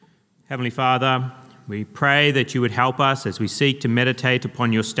Heavenly Father, we pray that you would help us as we seek to meditate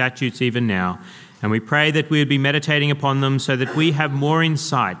upon your statutes even now. And we pray that we would be meditating upon them so that we have more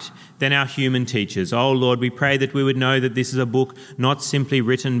insight than our human teachers. Oh Lord, we pray that we would know that this is a book not simply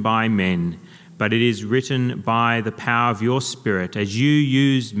written by men, but it is written by the power of your Spirit as you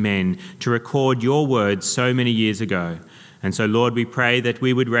used men to record your words so many years ago. And so, Lord, we pray that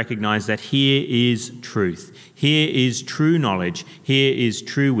we would recognize that here is truth. Here is true knowledge. Here is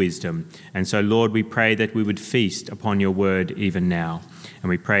true wisdom. And so, Lord, we pray that we would feast upon your word even now. And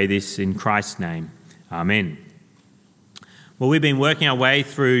we pray this in Christ's name. Amen. Well, we've been working our way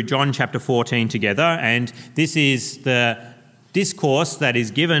through John chapter 14 together, and this is the discourse that is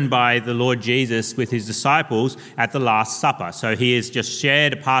given by the Lord Jesus with his disciples at the Last Supper. So he has just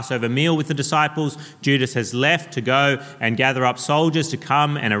shared a Passover meal with the disciples. Judas has left to go and gather up soldiers to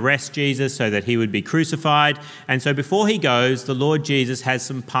come and arrest Jesus so that he would be crucified. And so before he goes, the Lord Jesus has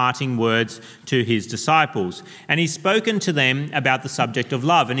some parting words to his disciples. And he's spoken to them about the subject of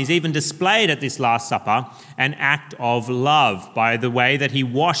love. And he's even displayed at this Last Supper an act of love by the way that he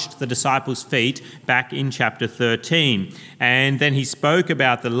washed the disciples' feet back in chapter 13. And then he spoke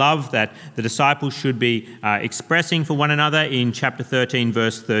about the love that the disciples should be expressing for one another in chapter 13,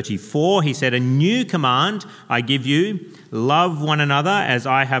 verse 34. He said, "A new command I give you, love one another as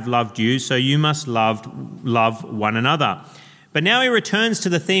I have loved you, so you must love one another." But now he returns to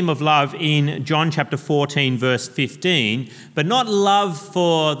the theme of love in John chapter 14, verse 15, but not love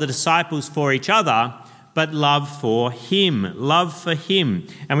for the disciples for each other, but love for him, love for him.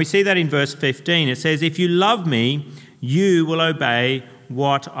 And we see that in verse 15. It says, "If you love me, you will obey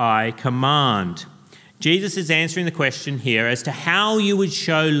what I command." Jesus is answering the question here as to how you would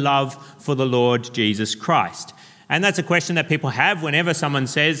show love for the Lord Jesus Christ. And that's a question that people have whenever someone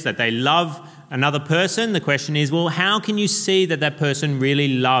says that they love another person. The question is, well, how can you see that that person really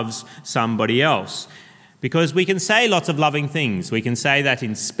loves somebody else? Because we can say lots of loving things. We can say that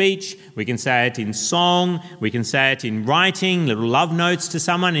in speech, we can say it in song, we can say it in writing, little love notes to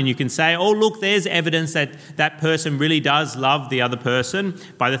someone, and you can say, oh, look, there's evidence that that person really does love the other person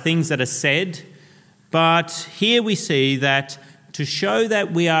by the things that are said. But here we see that to show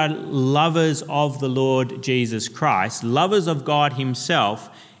that we are lovers of the Lord Jesus Christ, lovers of God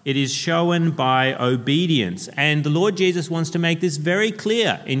himself, it is shown by obedience. And the Lord Jesus wants to make this very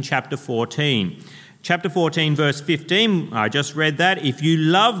clear in chapter 14. Chapter 14, verse 15, I just read that. "If you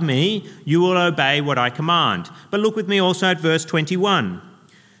love me, you will obey what I command." But look with me also at verse 21.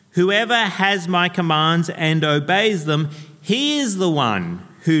 "Whoever has my commands and obeys them, he is the one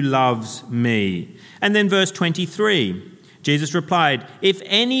who loves me." And then verse 23, Jesus replied, "If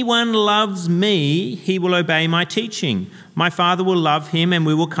anyone loves me, he will obey my teaching. My Father will love him, and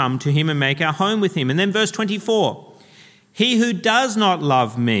we will come to him and make our home with him." And then verse 24, "He who does not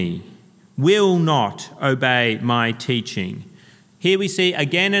love me will not obey my teaching." Here we see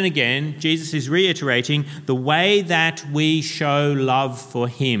again and again, Jesus is reiterating the way that we show love for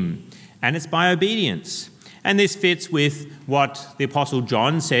him, and it's by obedience. And this fits with what the Apostle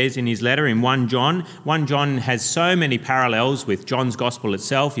John says in his letter in 1 John. 1 John has so many parallels with John's Gospel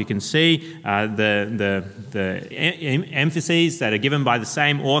itself. You can see the emphases that are given by the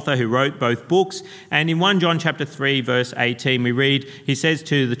same author who wrote both books. And in 1 John chapter 3, verse 18, we read, he says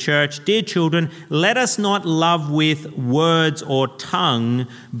to the church, "Dear children, let us not love with words or tongue,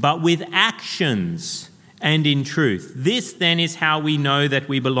 but with actions and in truth. This then is how we know that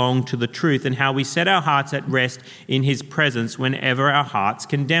we belong to the truth and how we set our hearts at rest in his presence whenever our hearts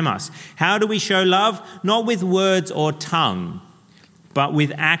condemn us." How do we show love? Not with words or tongue, but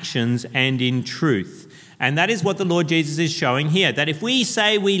with actions and in truth. And that is what the Lord Jesus is showing here, that if we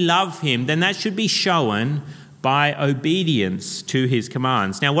say we love him, then that should be shown by obedience to his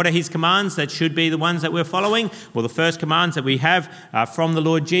commands. Now, what are his commands that should be the ones that we're following? Well, the first commands that we have from the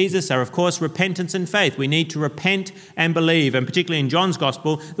Lord Jesus are, of course, repentance and faith. We need to repent and believe, and particularly in John's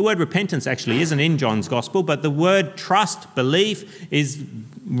Gospel, the word repentance actually isn't in John's Gospel, but the word trust, belief is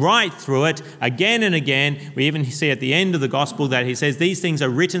right through it again and again. We even see at the end of the Gospel that he says, "These things are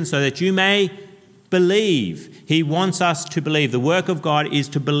written so that you may believe." He wants us to believe. The work of God is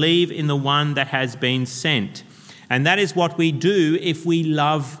to believe in the one that has been sent. And that is what we do if we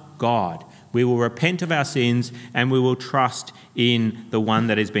love God. We will repent of our sins and we will trust in the one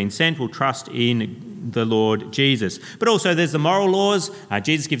that has been sent. We'll trust in the Lord Jesus. But also there's the moral laws.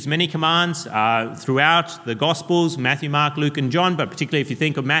 Jesus gives many commands throughout the Gospels, Matthew, Mark, Luke and John, but particularly if you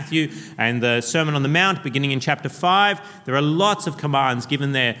think of Matthew and the Sermon on the Mount beginning in chapter 5, there are lots of commands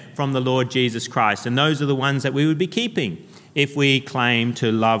given there from the Lord Jesus Christ, and those are the ones that we would be keeping. if we claim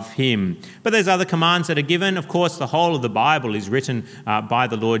to love him. But there's other commands that are given. Of course, the whole of the Bible is written by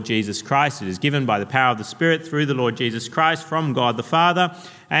the Lord Jesus Christ. It is given by the power of the Spirit through the Lord Jesus Christ from God the Father.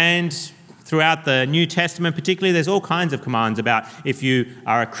 And throughout the New Testament particularly, there's all kinds of commands about if you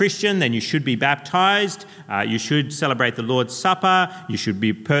are a Christian, then you should be baptized, you should celebrate the Lord's Supper, you should be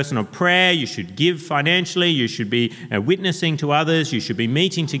a person of prayer, you should give financially, you should be witnessing to others, you should be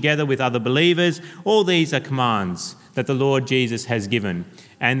meeting together with other believers. All these are commands that the Lord Jesus has given,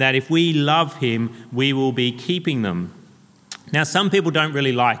 and that if we love him, we will be keeping them. Now, some people don't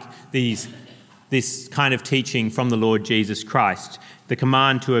really like this kind of teaching from the Lord Jesus Christ, the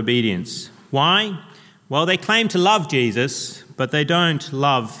command to obedience. Why? Well, they claim to love Jesus, but they don't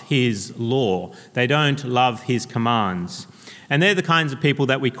love his law. They don't love his commands. And they're the kinds of people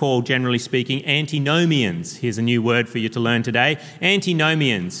that we call, generally speaking, antinomians. Here's a new word for you to learn today.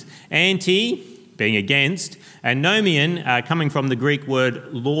 Antinomians. Anti, being against, and nomian, coming from the Greek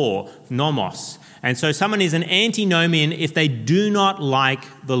word law, nomos. And so someone is an antinomian if they do not like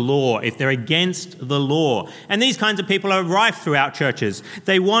the law, if they're against the law. And these kinds of people are rife throughout churches.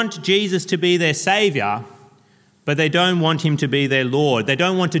 They want Jesus to be their saviour, but they don't want him to be their Lord. They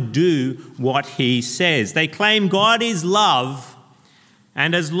don't want to do what he says. They claim God is love,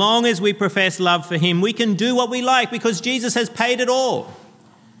 and as long as we profess love for him, we can do what we like because Jesus has paid it all.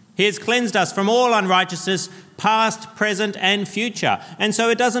 He has cleansed us from all unrighteousness, past, present, and future. And so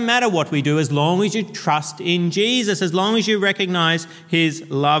it doesn't matter what we do as long as you trust in Jesus, as long as you recognize his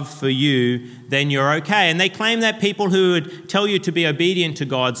love for you, then you're okay. And they claim that people who would tell you to be obedient to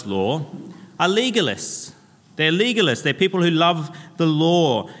God's law are legalists. They're legalists. They're people who love the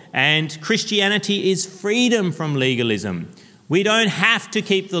law. And Christianity is freedom from legalism. We don't have to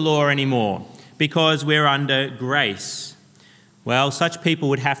keep the law anymore because we're under grace. Well, such people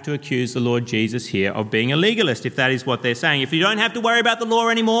would have to accuse the Lord Jesus here of being a legalist, if that is what they're saying. If you don't have to worry about the law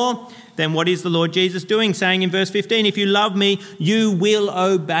anymore, then what is the Lord Jesus doing? Saying in verse 15, if you love me, you will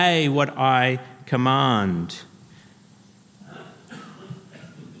obey what I command.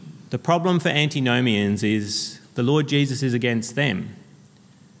 The problem for antinomians is the Lord Jesus is against them.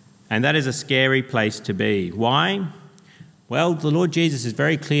 And that is a scary place to be. Why? Well, the Lord Jesus is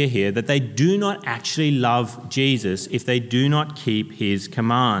very clear here that they do not actually love Jesus if they do not keep his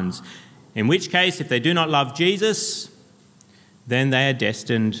commands. In which case, if they do not love Jesus, then they are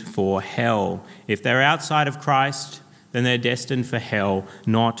destined for hell. If they're outside of Christ, then they're destined for hell,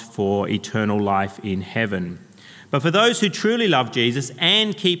 not for eternal life in heaven. But for those who truly love Jesus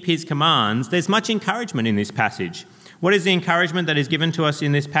and keep his commands, there's much encouragement in this passage. What is the encouragement that is given to us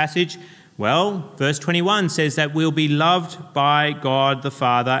in this passage? Well, verse 21 says that we'll be loved by God the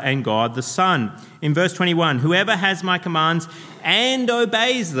Father and God the Son. In verse 21, whoever has my commands and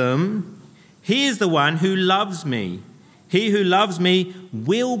obeys them, he is the one who loves me. He who loves me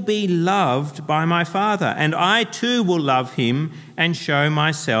will be loved by my Father, and I too will love him and show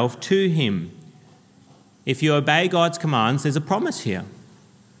myself to him. If you obey God's commands, there's a promise here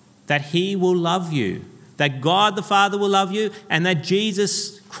that he will love you, that God the Father will love you, and that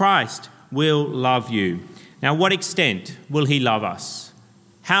Jesus Christ will love you. Now, what extent will he love us?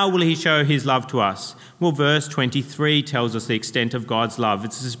 How will he show his love to us? Well, verse 23 tells us the extent of God's love.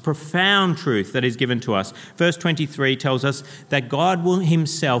 It's this profound truth that is given to us. Verse 23 tells us that God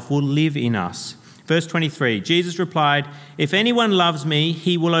himself will live in us. Verse 23, Jesus replied, if anyone loves me,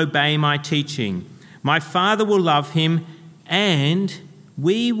 he will obey my teaching. My Father will love him, and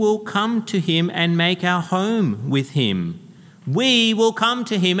we will come to him and make our home with him. We will come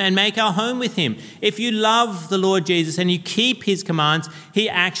to him and make our home with him. If you love the Lord Jesus and you keep his commands, he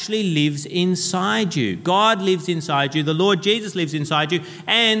actually lives inside you. God lives inside you. The Lord Jesus lives inside you.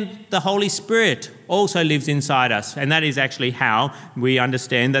 And the Holy Spirit also lives inside us. And that is actually how we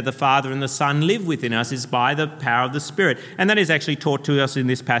understand that the Father and the Son live within us, is by the power of the Spirit. And that is actually taught to us in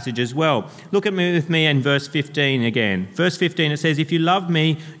this passage as well. Look with me in verse 15 again. Verse 15, it says, if you love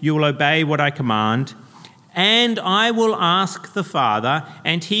me, you will obey what I command. And I will ask the Father,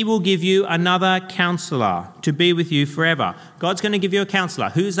 and he will give you another counselor to be with you forever. God's going to give you a counselor.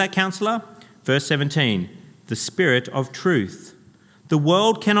 Who's that counselor? Verse 17, the Spirit of truth. The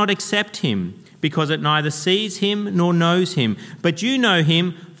world cannot accept him because it neither sees him nor knows him. But you know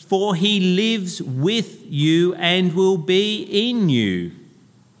him, for he lives with you and will be in you.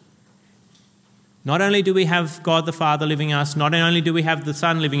 Not only do we have God the Father living in us, not only do we have the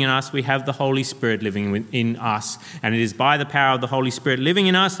Son living in us, we have the Holy Spirit living in us. And it is by the power of the Holy Spirit living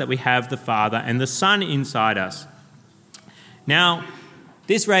in us that we have the Father and the Son inside us. Now,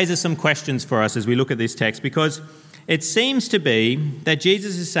 this raises some questions for us as we look at this text, because it seems to be that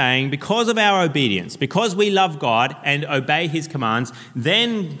Jesus is saying because of our obedience, because we love God and obey his commands,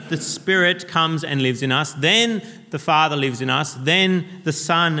 then the Spirit comes and lives in us, then the Father lives in us, then the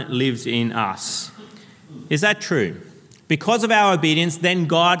Son lives in us. Is that true? Because of our obedience, then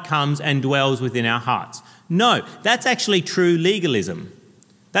God comes and dwells within our hearts. No, that's actually true legalism.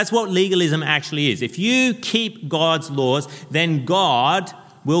 That's what legalism actually is. If you keep God's laws, then God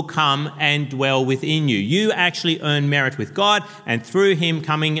will come and dwell within you. You actually earn merit with God, and through him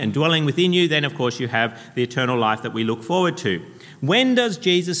coming and dwelling within you, then of course you have the eternal life that we look forward to. When does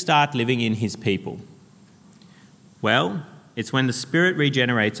Jesus start living in his people? Well, it's when the Spirit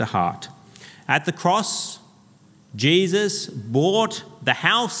regenerates a heart. At the cross, Jesus bought the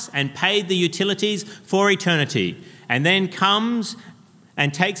house and paid the utilities for eternity, and then comes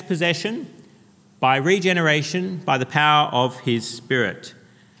and takes possession by regeneration, by the power of his Spirit.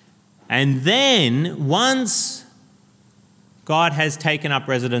 And then, once God has taken up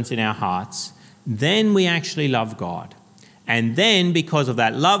residence in our hearts, then we actually love God. And then, because of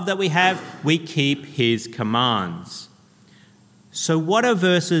that love that we have, we keep his commands. So what are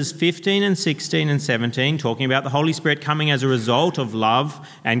verses 15 and 16 and 17 talking about? The Holy Spirit coming as a result of love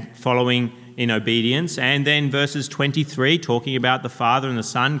and following in obedience. And then verses 23 talking about the Father and the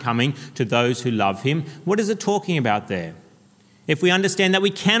Son coming to those who love him. What is it talking about there? If we understand that we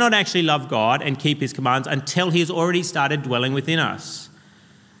cannot actually love God and keep his commands until he has already started dwelling within us.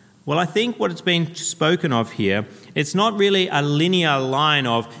 Well, I think what it's been spoken of here, it's not really a linear line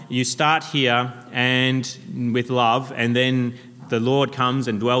of you start here and with love and then the Lord comes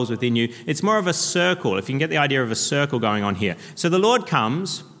and dwells within you. It's more of a circle, if you can get the idea of a circle going on here. So the Lord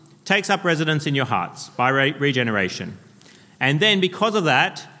comes, takes up residence in your hearts by regeneration. And then because of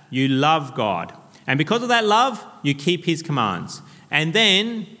that, you love God. And because of that love, you keep his commands. And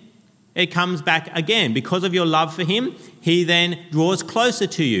then it comes back again. Because of your love for him, he then draws closer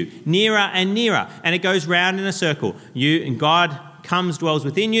to you, nearer and nearer. And it goes round in a circle. God comes, dwells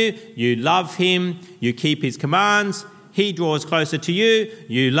within you. You love him. You keep his commands. He draws closer to you.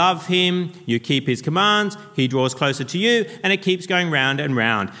 You love him. You keep his commands. He draws closer to you. And it keeps going round and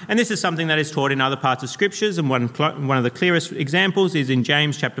round. And this is something that is taught in other parts of scriptures. And one of the clearest examples is in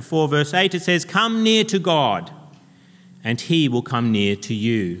James chapter 4, verse 8. It says, "Come near to God, and he will come near to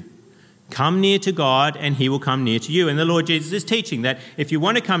you." Come near to God, and he will come near to you. And the Lord Jesus is teaching that if you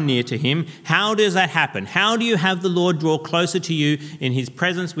want to come near to him, how does that happen? How do you have the Lord draw closer to you in his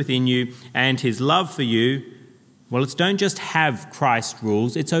presence within you and his love for you? Well, it's don't just have Christ's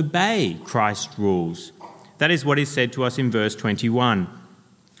rules, it's obey Christ's rules. That is what is said to us in verse 21.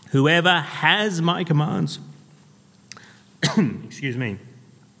 Whoever has my commands,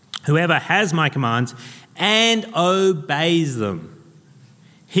 whoever has my commands and obeys them,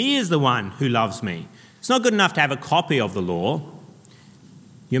 he is the one who loves me. It's not good enough to have a copy of the law.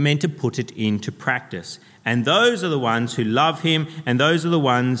 You're meant to put it into practice. And those are the ones who love him, and those are the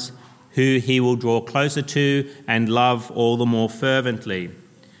ones who he will draw closer to and love all the more fervently.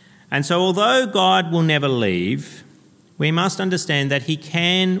 And so although God will never leave, we must understand that he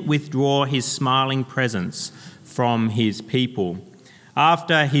can withdraw his smiling presence from his people.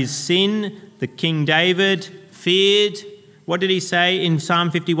 After his sin, the King David feared. What did he say in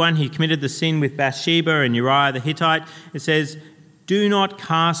Psalm 51? He committed the sin with Bathsheba and Uriah the Hittite. It says, "Do not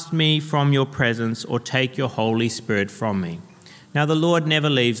cast me from your presence or take your Holy Spirit from me." Now, the Lord never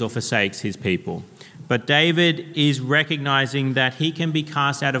leaves or forsakes his people, but David is recognizing that he can be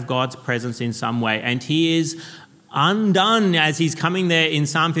cast out of God's presence in some way, and he is undone as he's coming there in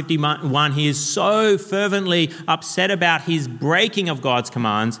Psalm 51. He is so fervently upset about his breaking of God's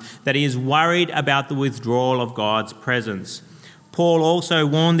commands that he is worried about the withdrawal of God's presence.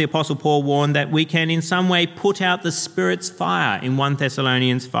 The Apostle Paul warned that we can in some way put out the Spirit's fire in 1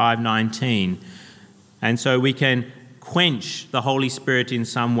 Thessalonians 5:19. And so we can quench the Holy Spirit in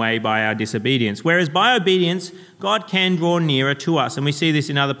some way by our disobedience. Whereas by obedience, God can draw nearer to us. And we see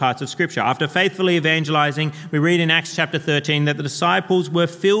this in other parts of Scripture. After faithfully evangelizing, we read in Acts chapter 13 that the disciples were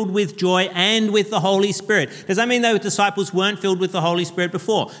filled with joy and with the Holy Spirit. Does that mean the disciples weren't filled with the Holy Spirit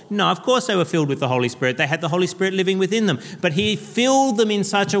before? No, of course they were filled with the Holy Spirit. They had the Holy Spirit living within them. But he filled them in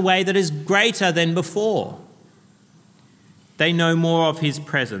such a way that is greater than before. They know more of his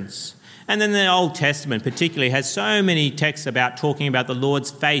presence. And then the Old Testament particularly has so many texts about talking about the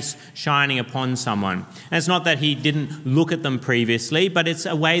Lord's face shining upon someone. And it's not that he didn't look at them previously, but it's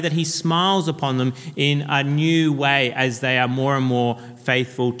a way that he smiles upon them in a new way as they are more and more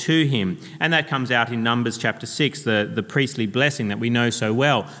faithful to him. And that comes out in Numbers chapter 6, the priestly blessing that we know so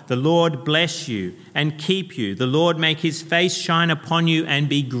well. The Lord bless you and keep you. The Lord make his face shine upon you and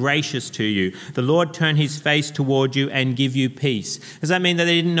be gracious to you. The Lord turn his face toward you and give you peace. Does that mean that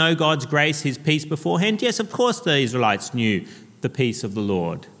they didn't know God's grace, his peace beforehand? Yes, of course the Israelites knew the peace of the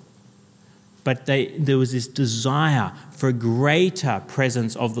Lord. But there was this desire for a greater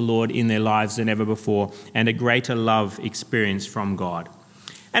presence of the Lord in their lives than ever before, and a greater love experience from God.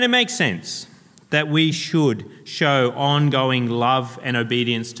 And it makes sense that we should show ongoing love and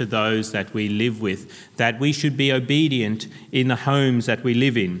obedience to those that we live with, that we should be obedient in the homes that we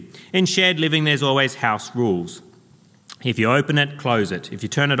live in. In shared living, there's always house rules. If you open it, close it. If you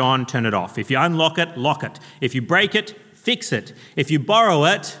turn it on, turn it off. If you unlock it, lock it. If you break it, fix it. If you borrow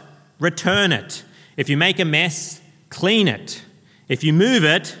it, return it. If you make a mess, clean it. If you move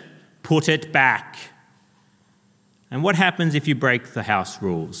it, put it back. And what happens if you break the house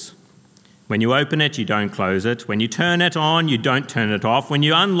rules? When you open it, you don't close it. When you turn it on, you don't turn it off. When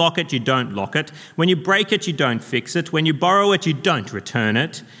you unlock it, you don't lock it. When you break it, you don't fix it. When you borrow it, you don't return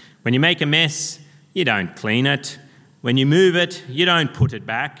it. When you make a mess, you don't clean it. When you move it, you don't put it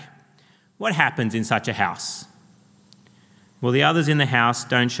back. What happens in such a house? Well, the others in the house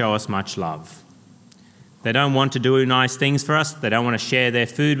don't show us much love. They don't want to do nice things for us. They don't want to share their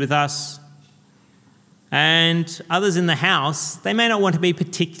food with us. And others in the house, they may not want to be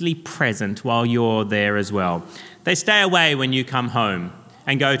particularly present while you're there as well. They stay away when you come home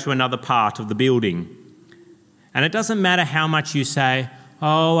and go to another part of the building. And it doesn't matter how much you say,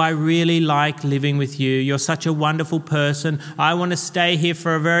 "Oh, I really like living with you. You're such a wonderful person. I want to stay here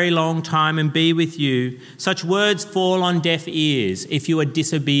for a very long time and be with you." Such words fall on deaf ears if you are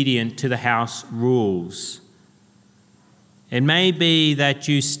disobedient to the house rules. It may be that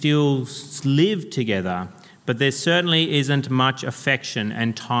you still live together, but there certainly isn't much affection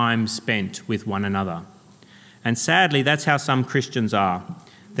and time spent with one another. And sadly, that's how some Christians are.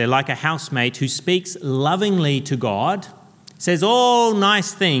 They're like a housemate who speaks lovingly to God, says all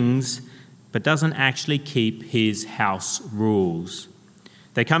nice things, but doesn't actually keep his house rules.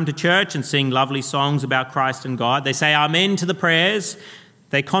 They come to church and sing lovely songs about Christ and God. They say amen to the prayers.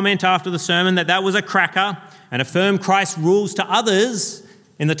 They comment after the sermon that was a cracker and affirm Christ's rules to others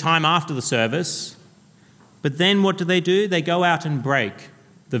in the time after the service. But then what do? They go out and break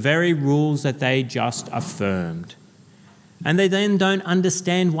the very rules that they just affirmed. And they then don't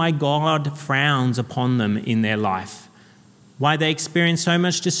understand why God frowns upon them in their life, why they experience so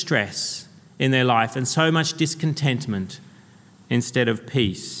much distress in their life and so much discontentment instead of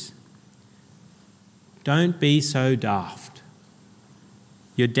peace. Don't be so daft.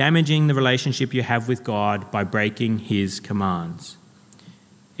 You're damaging the relationship you have with God by breaking his commands.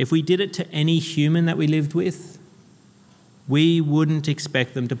 If we did it to any human that we lived with, we wouldn't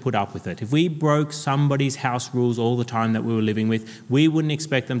expect them to put up with it. If we broke somebody's house rules all the time that we were living with, we wouldn't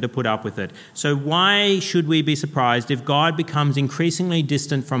expect them to put up with it. So why should we be surprised if God becomes increasingly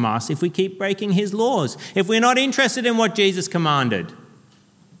distant from us if we keep breaking his laws? If we're not interested in what Jesus commanded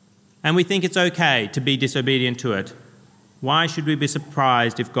and we think it's okay to be disobedient to it, why should we be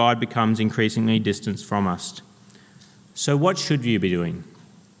surprised if God becomes increasingly distant from us? So what should you be doing?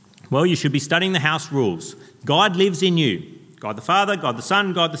 Well, you should be studying the house rules. God lives in you. God the Father, God the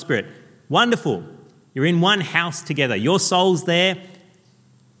Son, God the Spirit. Wonderful. You're in one house together. Your soul's there,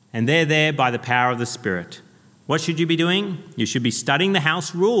 and they're there by the power of the Spirit. What should you be doing? You should be studying the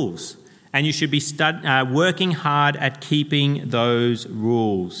house rules, and you should be working hard at keeping those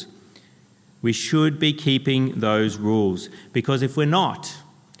rules. We should be keeping those rules, because if we're not,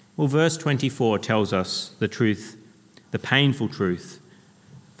 well, verse 24 tells us the truth, the painful truth.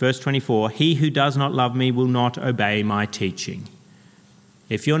 Verse 24, "He who does not love me will not obey my teaching."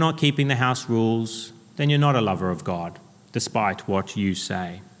 If you're not keeping the house rules, then you're not a lover of God, despite what you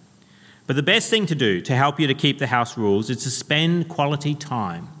say. But the best thing to do to help you to keep the house rules is to spend quality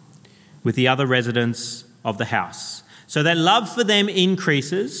time with the other residents of the house, so that love for them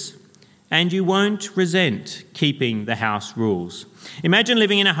increases and you won't resent keeping the house rules. Imagine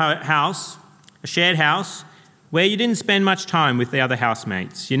living in a house, a shared house, where you didn't spend much time with the other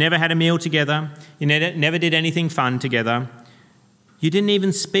housemates. You never had a meal together. You never did anything fun together. You didn't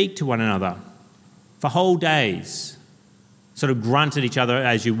even speak to one another for whole days. Sort of grunt at each other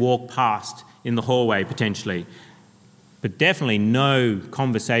as you walk past in the hallway potentially. But definitely no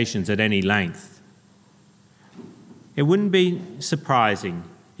conversations at any length. It wouldn't be surprising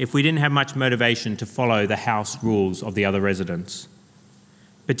if we didn't have much motivation to follow the house rules of the other residents.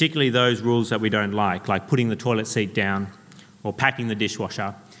 Particularly those rules that we don't like putting the toilet seat down or packing the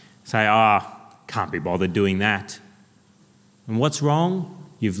dishwasher. Say, can't be bothered doing that. And what's wrong?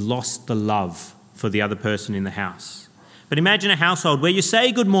 You've lost the love for the other person in the house. But imagine a household where you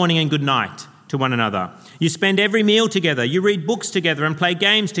say good morning and good night to one another. You spend every meal together. You read books together and play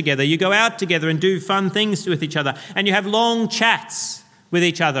games together. You go out together and do fun things with each other. And you have long chats with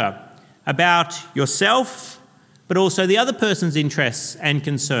each other about yourself, but also the other person's interests and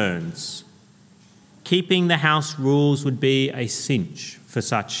concerns. Keeping the house rules would be a cinch for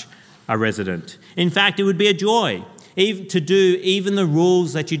such a resident. In fact, it would be a joy even to do even the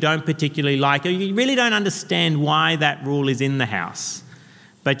rules that you don't particularly like, or you really don't understand why that rule is in the house.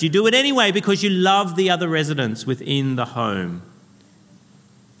 But you do it anyway because you love the other residents within the home.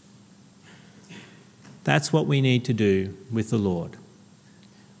 That's what we need to do with the Lord.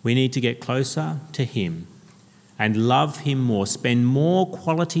 We need to get closer to him and love him more, spend more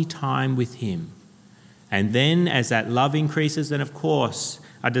quality time with him. And then as that love increases, then of course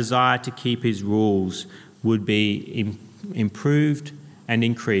a desire to keep his rules would be improved and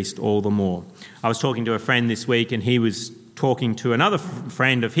increased all the more. I was talking to a friend this week, and he was talking to another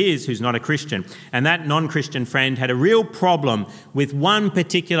friend of his who's not a Christian, and that non-Christian friend had a real problem with one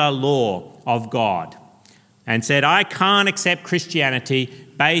particular law of God and said, I can't accept Christianity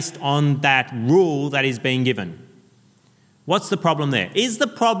based on that rule that is being given. What's the problem there? Is the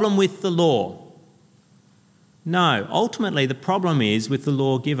problem with the law? No, ultimately the problem is with the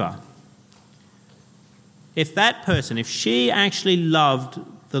lawgiver. If that person, if she actually loved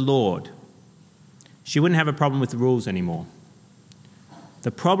the Lord, she wouldn't have a problem with the rules anymore.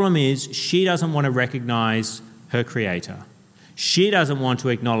 The problem is she doesn't want to recognise her Creator. She doesn't want to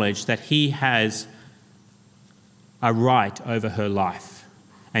acknowledge that he has a right over her life.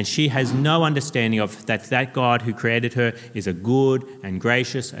 And she has no understanding of that God who created her is a good and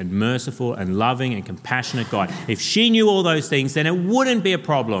gracious and merciful and loving and compassionate God. If she knew all those things, then it wouldn't be a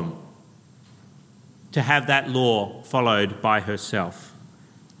problem to have that law followed by herself.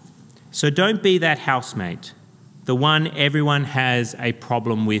 So don't be that housemate, the one everyone has a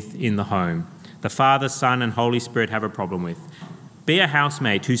problem with in the home. The Father, Son, and Holy Spirit have a problem with. Be a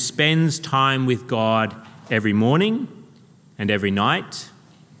housemate who spends time with God every morning and every night,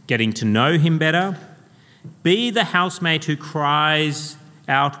 getting to know him better. Be the housemate who cries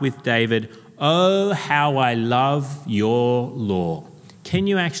out with David, "Oh, how I love your law." Can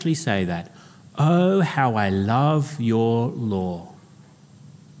you actually say that? Oh, how I love your law.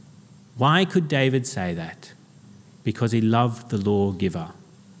 Why could David say that? Because he loved the lawgiver.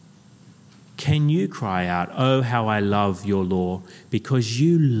 Can you cry out, "Oh, how I love your law," because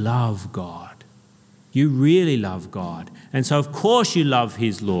you love God? You really love God. And so of course you love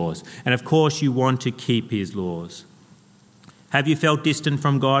his laws. And of course you want to keep his laws. Have you felt distant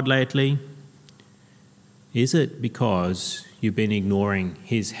from God lately? Is it because you've been ignoring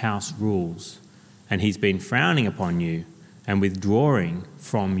his house rules and he's been frowning upon you and withdrawing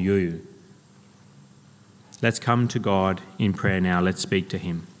from you? Let's come to God in prayer now. Let's speak to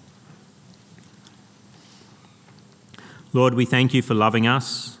him. Lord, we thank you for loving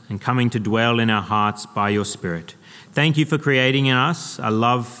us and coming to dwell in our hearts by your Spirit. Thank you for creating in us a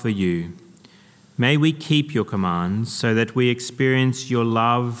love for you. May we keep your commands so that we experience your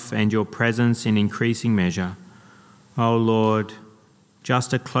love and your presence in increasing measure. Oh Lord,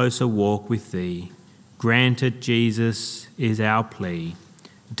 just a closer walk with thee. Grant it, Jesus, is our plea.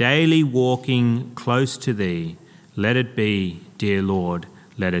 Daily walking close to thee. Let it be, dear Lord,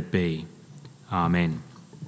 let it be. Amen.